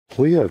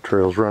We have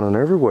trails running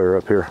everywhere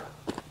up here.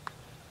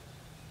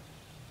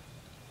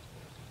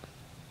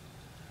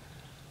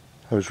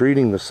 I was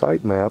reading the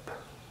site map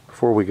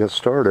before we got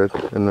started,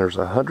 and there's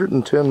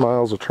 110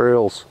 miles of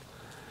trails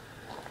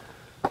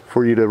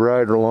for you to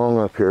ride along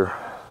up here.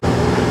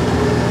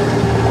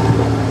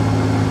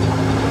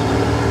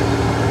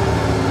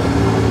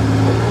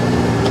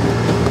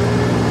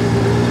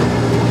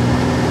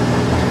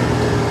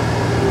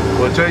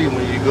 Well, I tell you,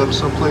 when you go to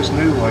someplace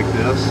new like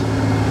this,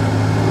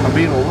 I'm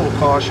being a little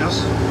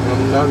cautious.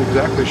 I'm not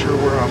exactly sure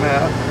where I'm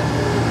at,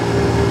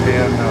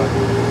 and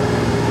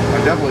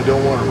I definitely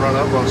don't want to run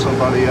up on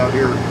somebody out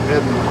here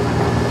heading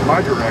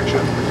my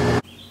direction.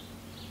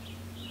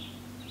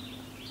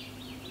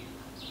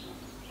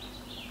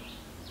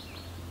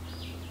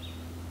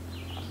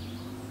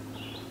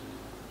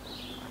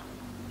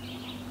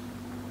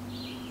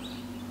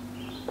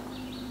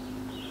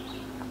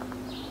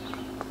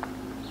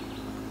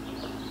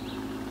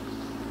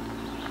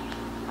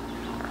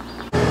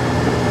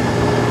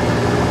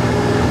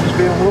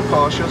 Being a little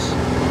cautious. It's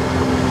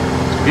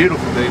a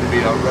beautiful day to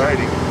be out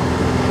riding.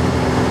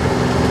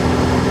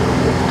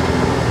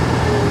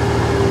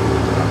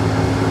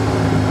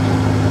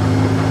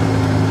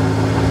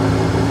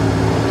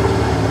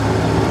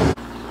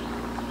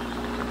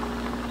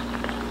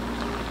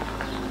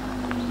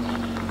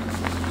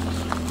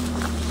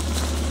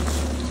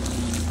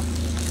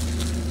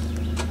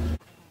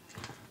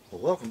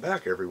 Well, welcome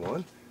back,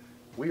 everyone.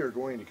 We are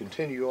going to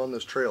continue on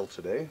this trail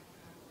today.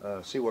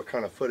 See what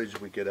kind of footage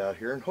we get out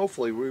here, and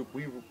hopefully we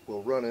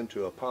will run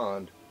into a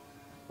pond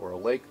or a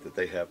lake that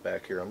they have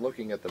back here. I'm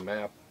looking at the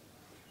map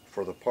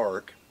for the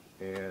park,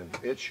 and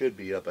it should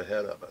be up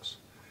ahead of us.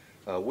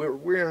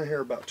 We're in here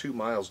about 2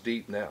 miles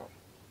deep now,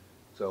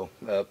 so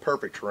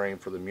perfect terrain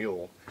for the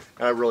mule.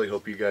 I really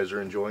hope you guys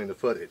are enjoying the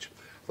footage.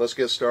 Let's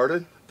get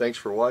started. Thanks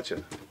for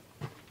watching.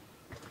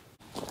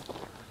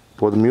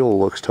 Boy, the mule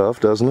looks tough,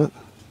 doesn't it?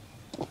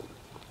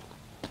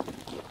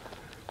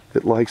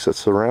 It likes its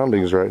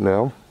surroundings right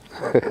now.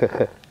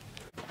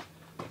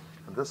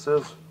 This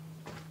is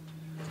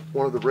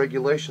one of the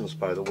regulations,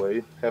 by the way.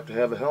 You have to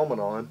have a helmet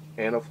on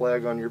and a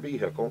flag on your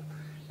vehicle.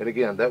 And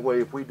again, that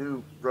way if we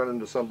do run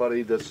into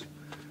somebody that's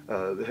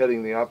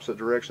heading the opposite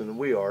direction than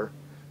we are,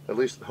 at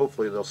least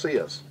hopefully they'll see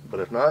us. But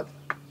if not,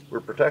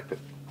 we're protected.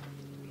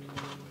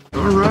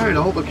 Alright,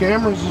 all the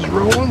cameras is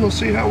rolling. Let's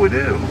see how we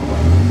do.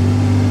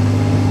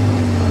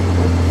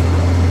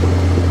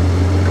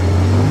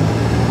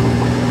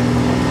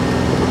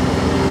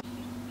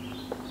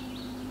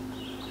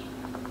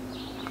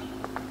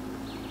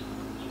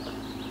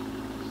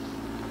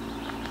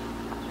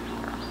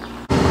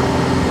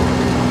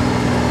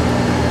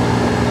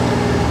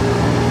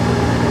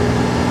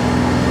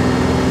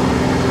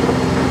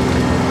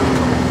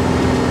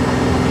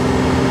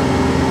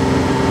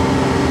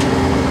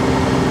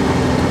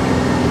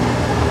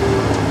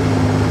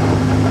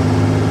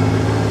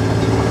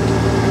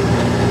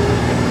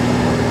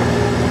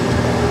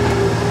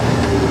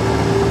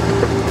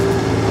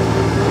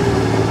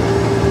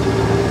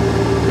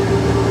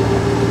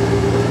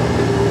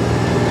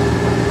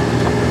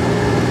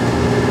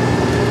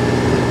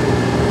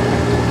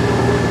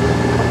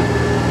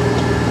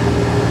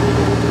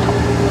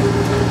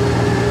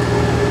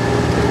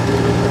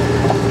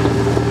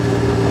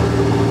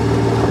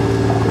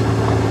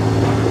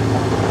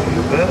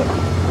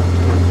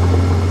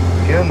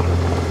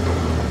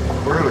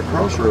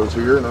 Crossroads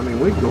here, and I mean,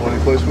 we can go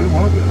any place we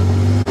want to.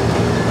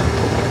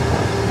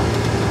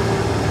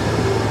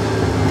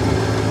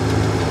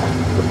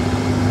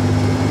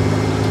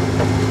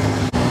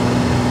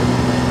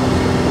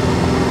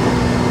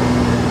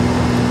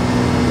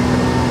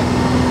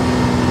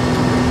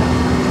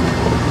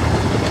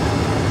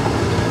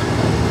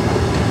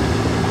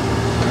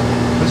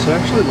 This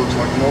actually looks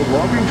like an old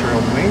logging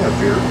trail to me up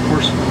here. Of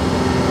course,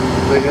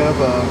 they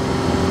have,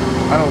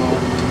 I don't know,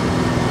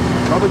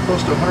 probably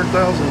close to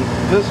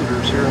 100,000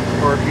 visitors here in the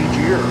park each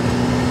year,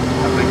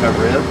 I think I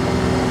read.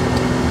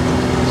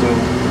 So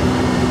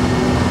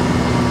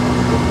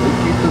they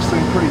keep this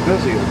thing pretty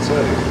busy, I'd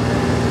say.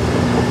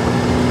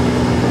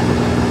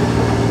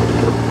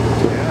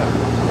 Yeah.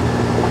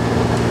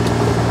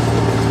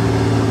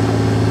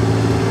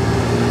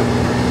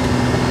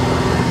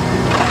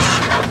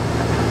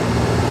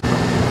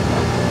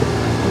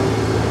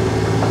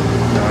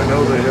 Now I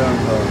know they have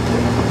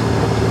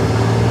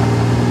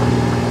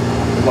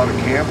a lot of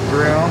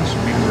campgrounds.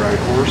 You can ride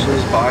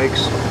horses,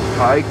 bikes,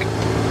 hike,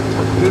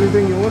 do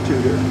anything you want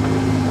to here.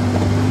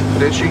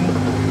 Fishing.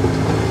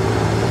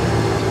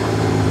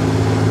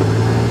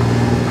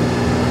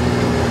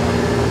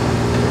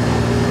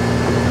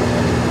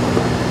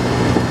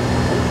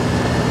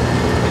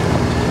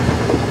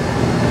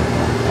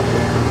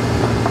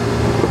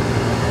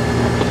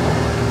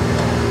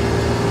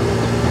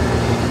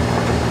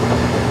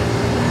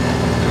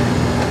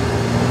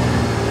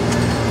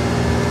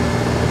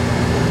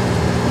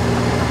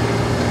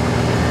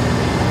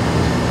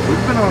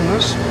 On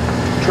this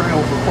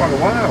trail for quite a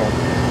while.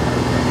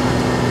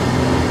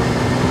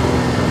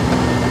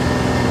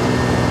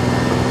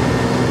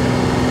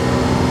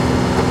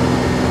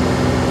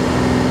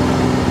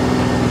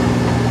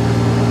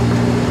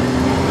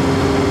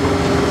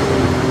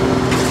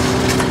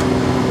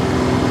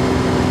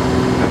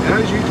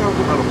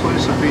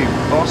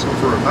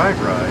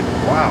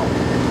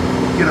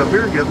 up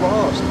here and get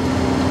lost.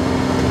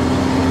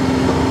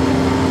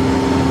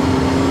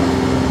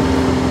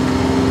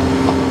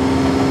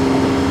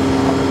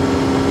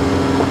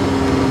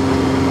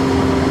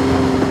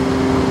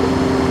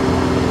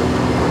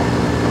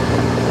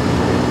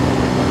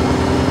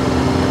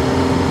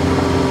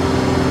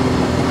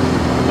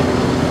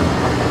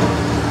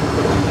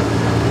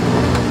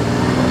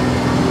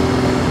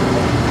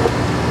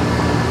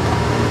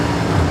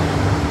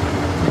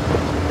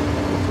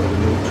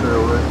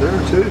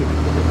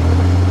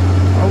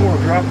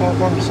 Drop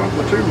off onto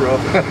something too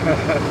rough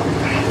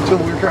until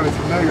we're kind of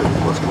familiar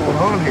with what's going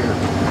on here.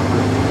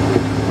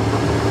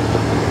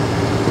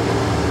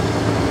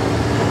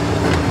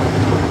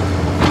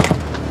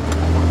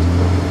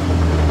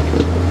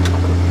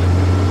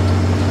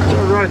 It's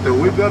all right though,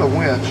 we've got a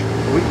winch.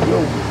 We can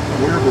go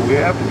wherever we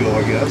have to go,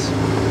 I guess.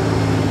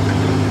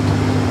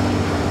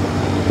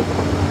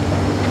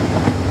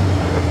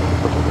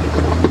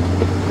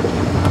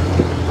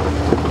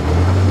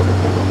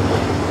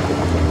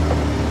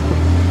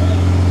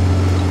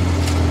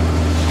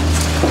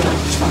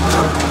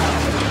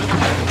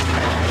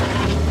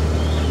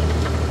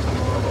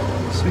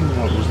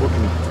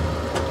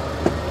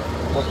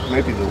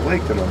 Maybe the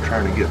lake that I'm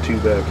trying to get to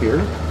back here.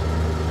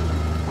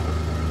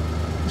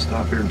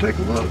 Stop here and take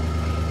a look.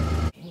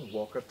 I'm gonna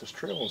walk up this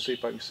trail and see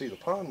if I can see the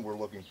pond we're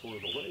looking for,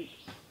 the lake.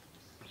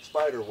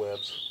 Spider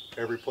webs,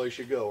 every place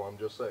you go, I'm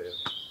just saying.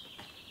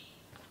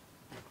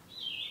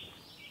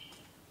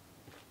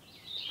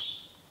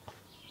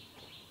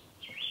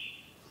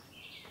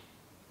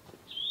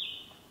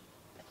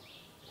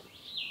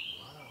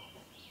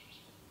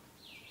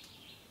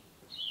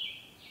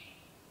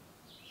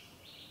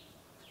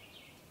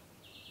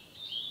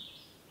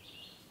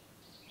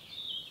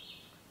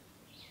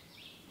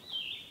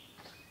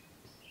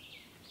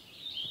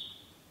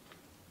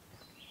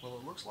 Well,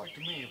 it looks like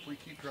to me if we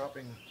keep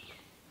dropping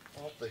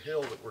off the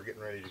hill that we're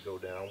getting ready to go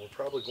down, we're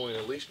probably going to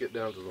at least get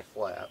down to the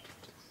flat.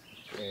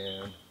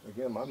 And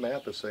again, my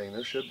map is saying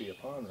there should be a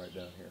pond right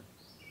down here.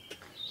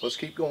 Let's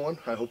keep going.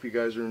 I hope you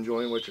guys are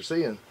enjoying what you're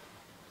seeing.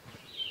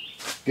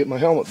 Get my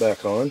helmet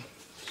back on.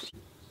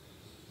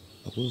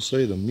 I will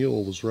say the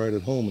Mule was right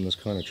at home in this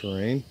kind of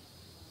terrain.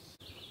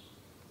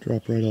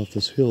 Drop right off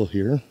this hill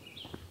here.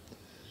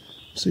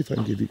 See if I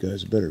can give you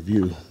guys a better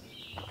view.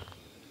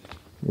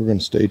 We're going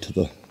to stay to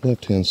the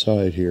left-hand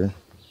side here.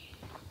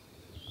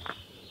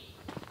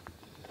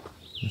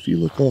 If you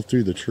look off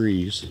through the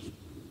trees,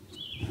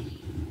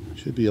 you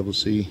should be able to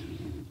see,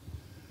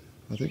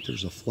 I think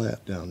there's a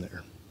flat down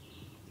there.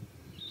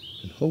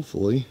 And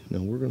hopefully, now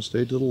we're going to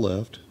stay to the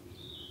left.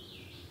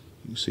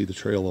 You can see the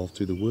trail off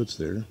through the woods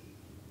there.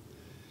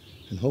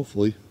 And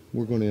hopefully,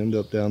 we're going to end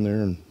up down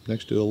there and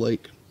next to a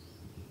lake.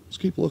 Let's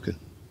keep looking.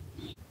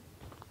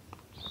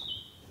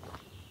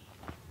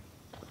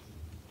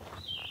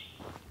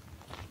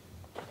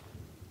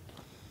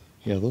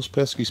 Yeah, those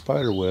pesky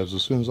spider webs,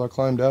 as soon as I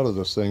climbed out of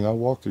this thing, I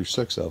walked through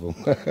 6 of them.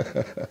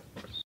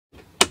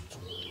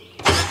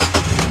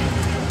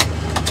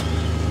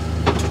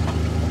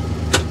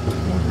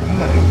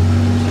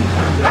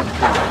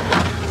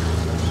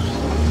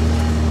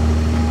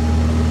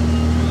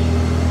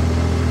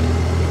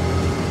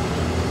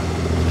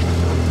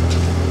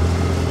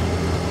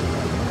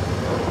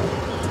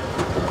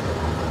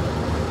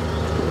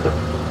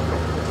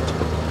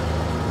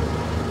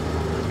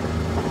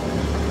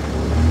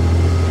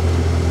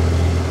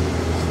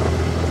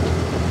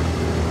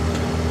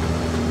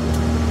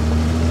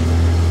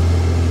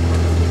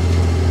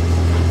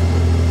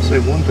 Say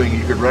one thing,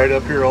 you could ride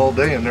up here all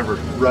day and never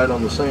ride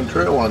on the same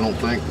trail, I don't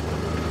think.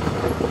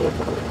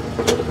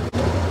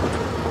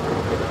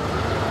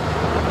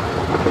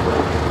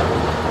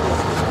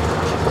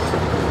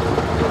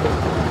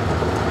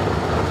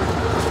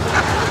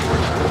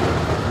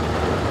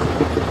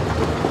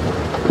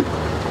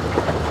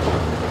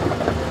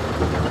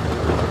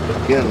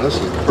 Again, this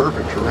is the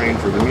perfect terrain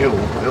for the Mule.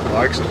 It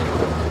likes it.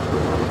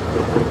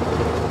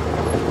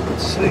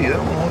 Let's see, that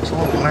one looks a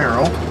little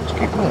narrow. Let's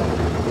keep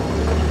going.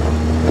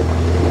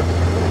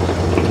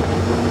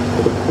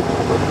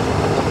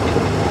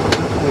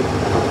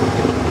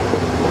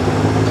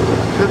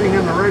 Heading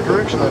in the right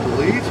direction, I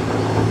believe.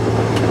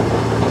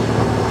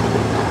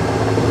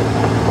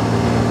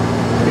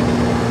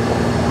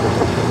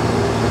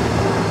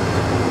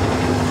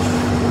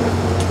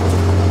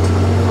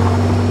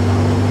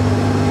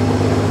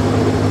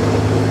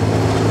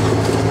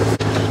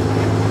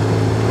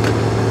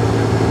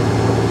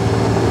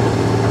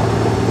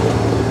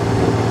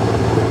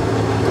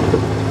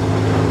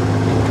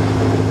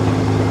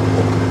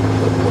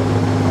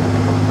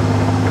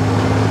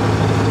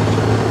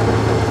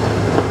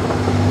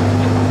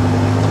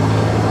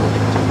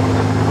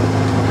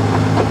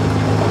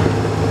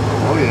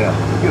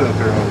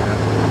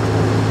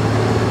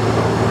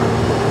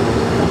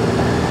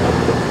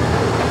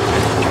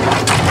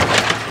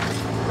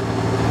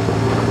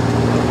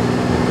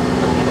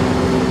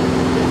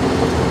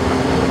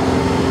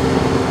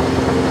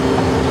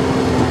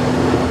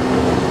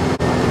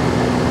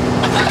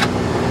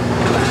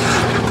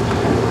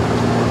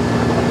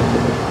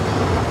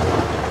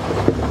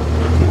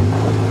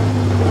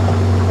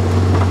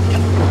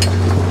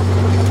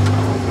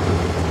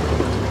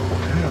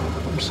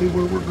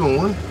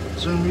 going.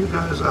 Zoom you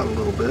guys out a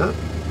little bit.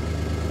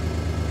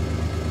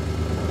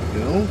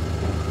 There we go.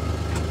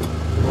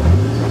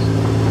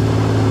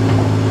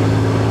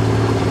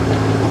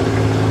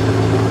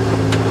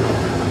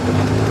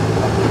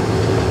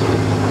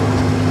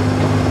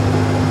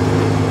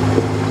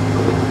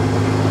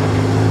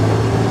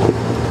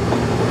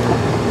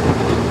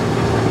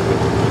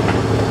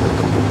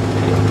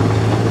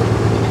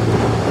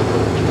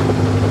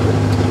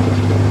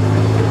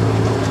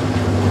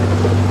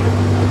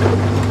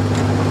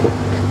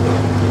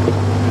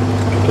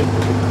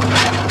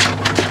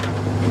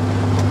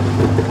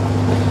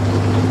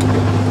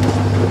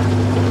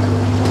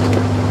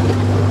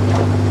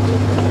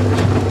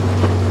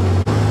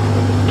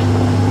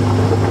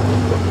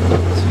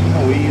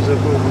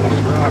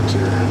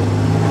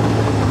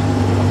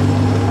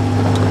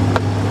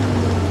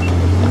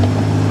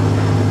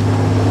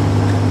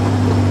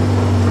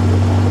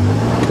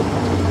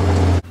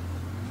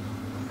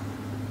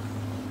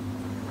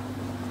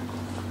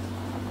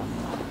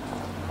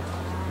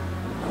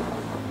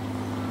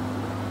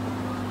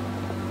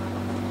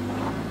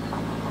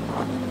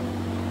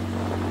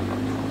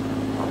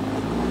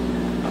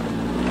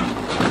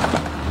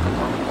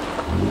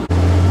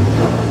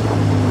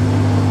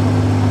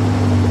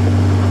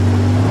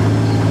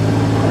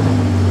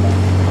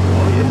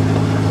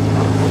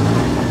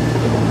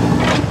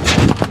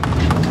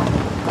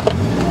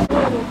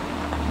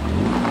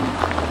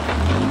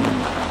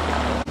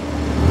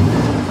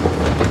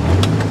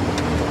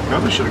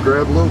 Probably should have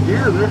grabbed low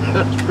gear there.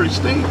 That's pretty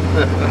steep. I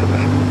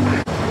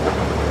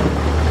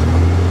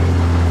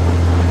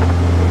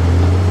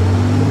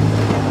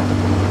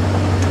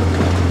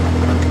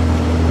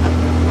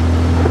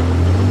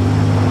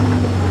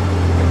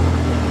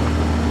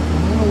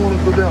don't want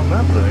to go down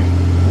that thing.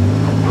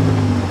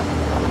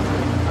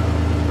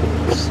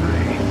 Let's see.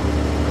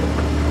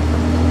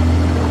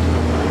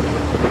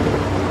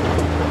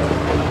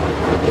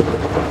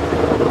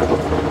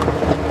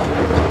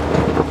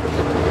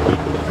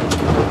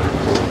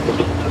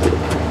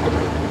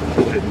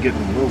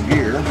 Getting low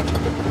gear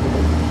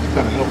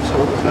kind of helps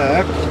hold it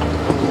back. I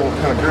don't know what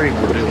kind of grade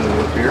we're dealing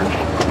with here.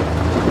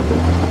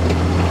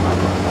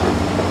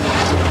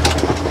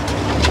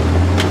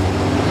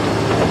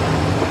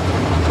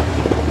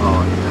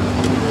 Oh yeah,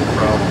 no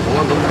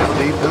problem. Look how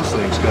deep this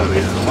thing's got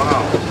in.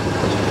 Wow.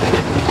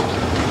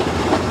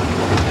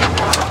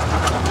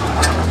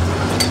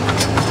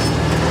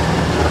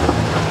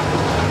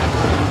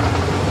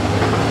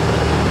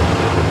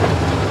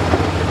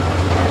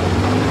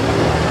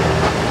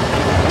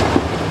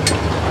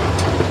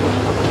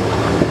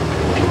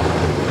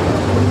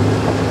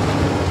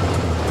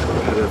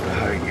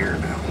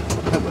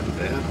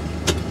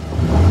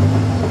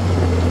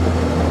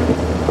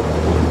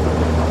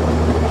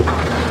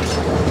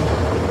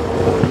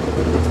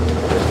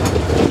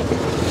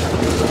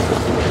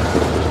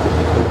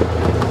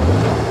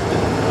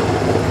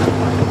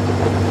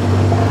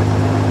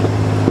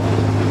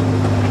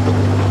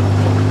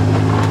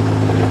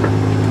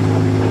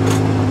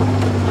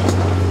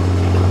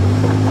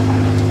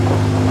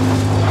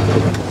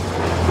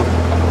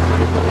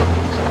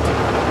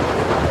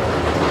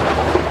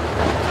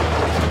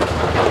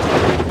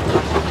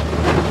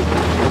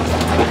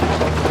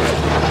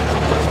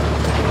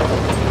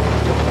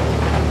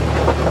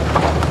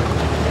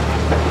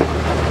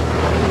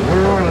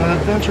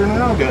 Adventure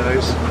now,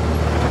 guys.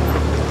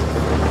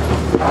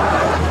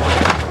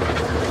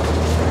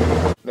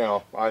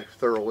 Now, I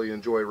thoroughly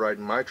enjoy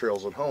riding my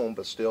trails at home,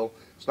 but still,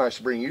 it's nice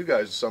to bring you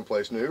guys to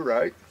someplace new,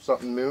 right?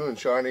 Something new and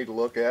shiny to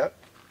look at.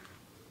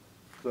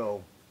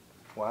 So,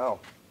 wow.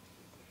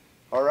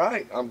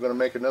 Alright, I'm going to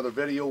make another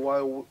video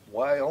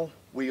while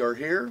we are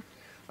here.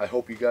 I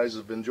hope you guys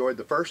have enjoyed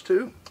the first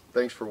two.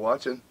 Thanks for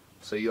watching.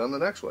 See you on the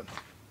next one.